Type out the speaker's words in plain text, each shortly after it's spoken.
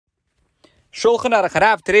Shulchan Aruch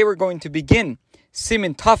Harav. Today we're going to begin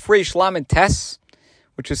Simin Taf Reish Lamed Tes,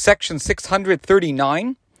 which is section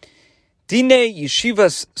 639. Dine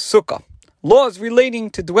Yeshivas Sukkah. Laws relating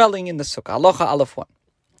to dwelling in the Sukkah. Halacha Aleph 1.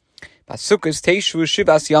 Basukkahs Teishu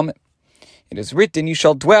Shivas Yamim. It is written, you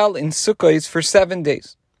shall dwell in Sukkahs for 7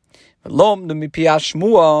 days.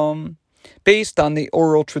 Based on the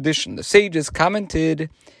oral tradition, the sages commented,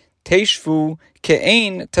 Teishvu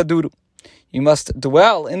Ke'ein Taduru. You must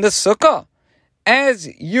dwell in the Sukkah as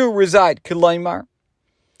you reside, Kilaymar.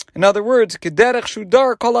 In other words, Kederech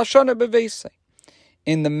Shudar Kol Hashana Beveisei,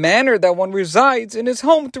 in the manner that one resides in his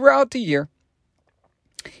home throughout the year.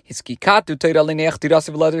 The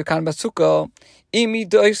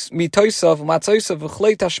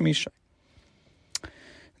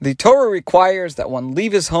Torah requires that one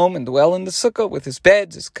leave his home and dwell in the sukkah with his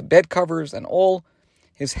beds, his bed covers, and all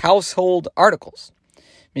his household articles.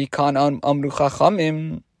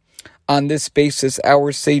 On this basis,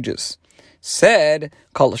 our sages said,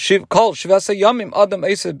 throughout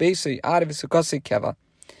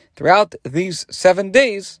these 7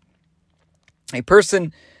 days, a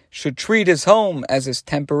person should treat his home as his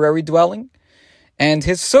temporary dwelling and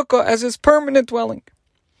his sukkah as his permanent dwelling.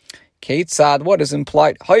 Ketzad, what is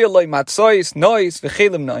implied?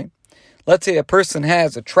 Let's say a person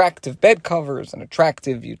has attractive bed covers and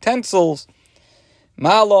attractive utensils.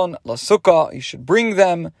 Malon la sukkah, he should bring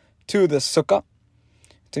them to the sukkah.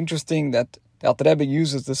 It's interesting that the Alter Rebbe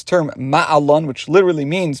uses this term ma'alon, which literally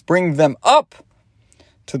means bring them up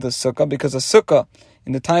to the sukkah, because a sukkah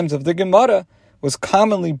in the times of the Gemara was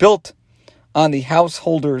commonly built on the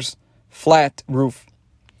householder's flat roof.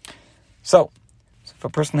 So if a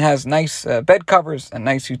person has nice bed covers and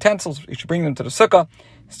nice utensils, he should bring them to the sukkah.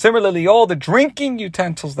 Similarly, all the drinking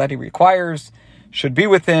utensils that he requires should be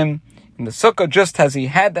with him in the sukkah, just as he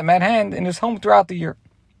had them at hand in his home throughout the year.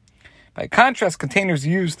 By contrast, containers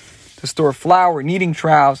used to store flour, kneading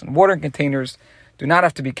troughs, and watering containers do not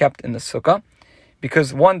have to be kept in the sukkah,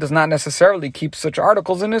 because one does not necessarily keep such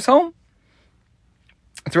articles in his home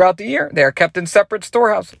throughout the year. They are kept in separate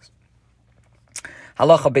storehouses.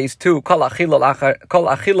 Halacha base 2, kol achil achar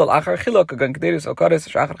chiluk, again kederis okares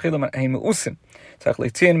shachar chiluk heimuusin tzarich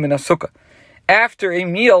leitzin min hasukah. After a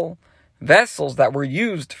meal, vessels that were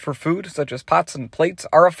used for food, such as pots and plates,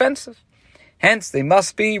 are offensive. Hence, they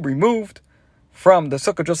must be removed from the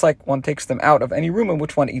sukkah, just like one takes them out of any room in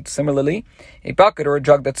which one eats. Similarly, a bucket or a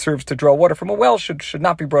jug that serves to draw water from a well should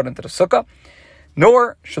not be brought into the sukkah,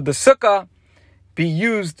 nor should the sukkah be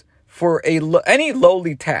used for any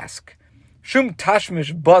lowly task. Shum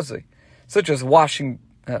tashmish bazi, such as washing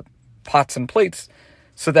pots and plates,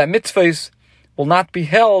 so that mitzvahs will not be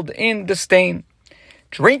held in disdain.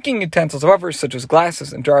 Drinking utensils, however, such as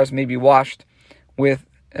glasses and jars, may be washed with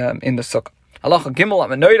in the sukkah. Halacha Gimel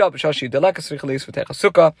Amenoida b'shashi delekas richelis v'techa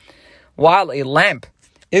sukkah. While a lamp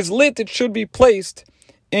is lit, it should be placed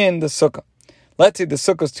in the sukkah. Let's say the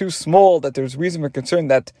sukkah is too small that there's reason for concern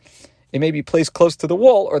that it may be placed close to the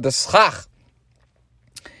wall or the schach,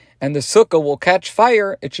 and the sukkah will catch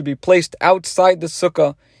fire. It should be placed outside the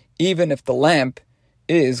sukkah, even if the lamp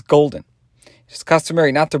is golden. It's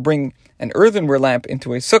customary not to bring an earthenware lamp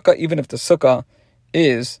into a sukkah, even if the sukkah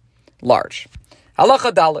is large.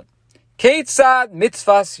 Halacha Dalet. Keitzad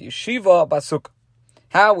mitzvahs yeshiva basukah.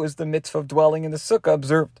 How is the mitzvah of dwelling in the sukkah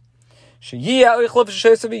observed?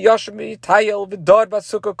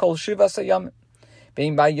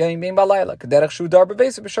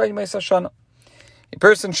 A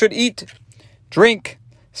person should eat, drink,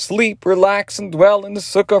 sleep, relax, and dwell in the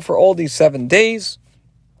sukkah for all these 7 days,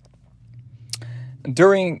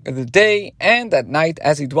 during the day and at night,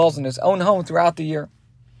 as he dwells in his own home throughout the year.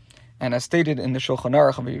 And as stated in the Shulchan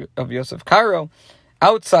Aruch of Yosef Karo,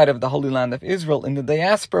 outside of the Holy Land of Israel, in the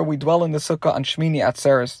diaspora, we dwell in the sukkah on Shmini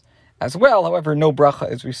Atzeres as well. However, no bracha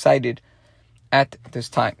is recited at this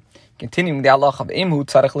time. Continuing the halacha of Imhu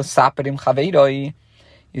tzarich l'saperim chaveiroi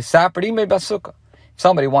yisaperim b'sukkah. If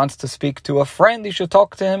somebody wants to speak to a friend, he should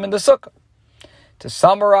talk to him in the sukkah. To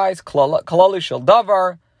summarize, kalali shel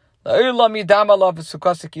davar la'ulam yidam alav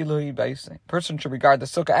v'sukkasik iluhi b'yisei. Person should regard the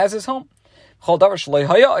sukkah as his home. And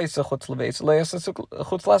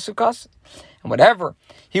whatever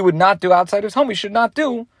he would not do outside his home, he should not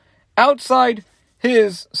do outside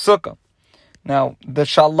his sukkah. Now, the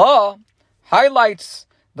Shalah highlights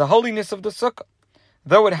the holiness of the sukkah.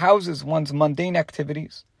 Though it houses one's mundane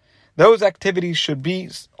activities, those activities should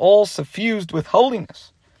be all suffused with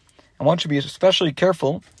holiness. And one should be especially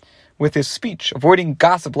careful with his speech, avoiding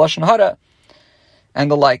gossip, lashon hara, and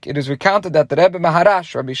the like. It is recounted that the Rebbe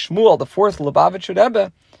Maharash, Rabbi Shmuel, the fourth Lubavitcher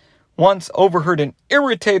Rebbe, once overheard an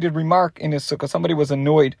irritated remark in his sukkah. Somebody was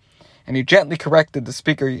annoyed And he gently corrected the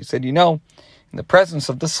speaker. He said, in the presence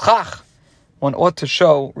of the schach, one ought to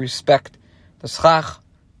show respect. The schach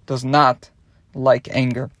does not like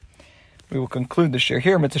anger. We will conclude the share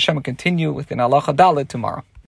here. Mitzvah Shem will continue with an halacha dalet tomorrow.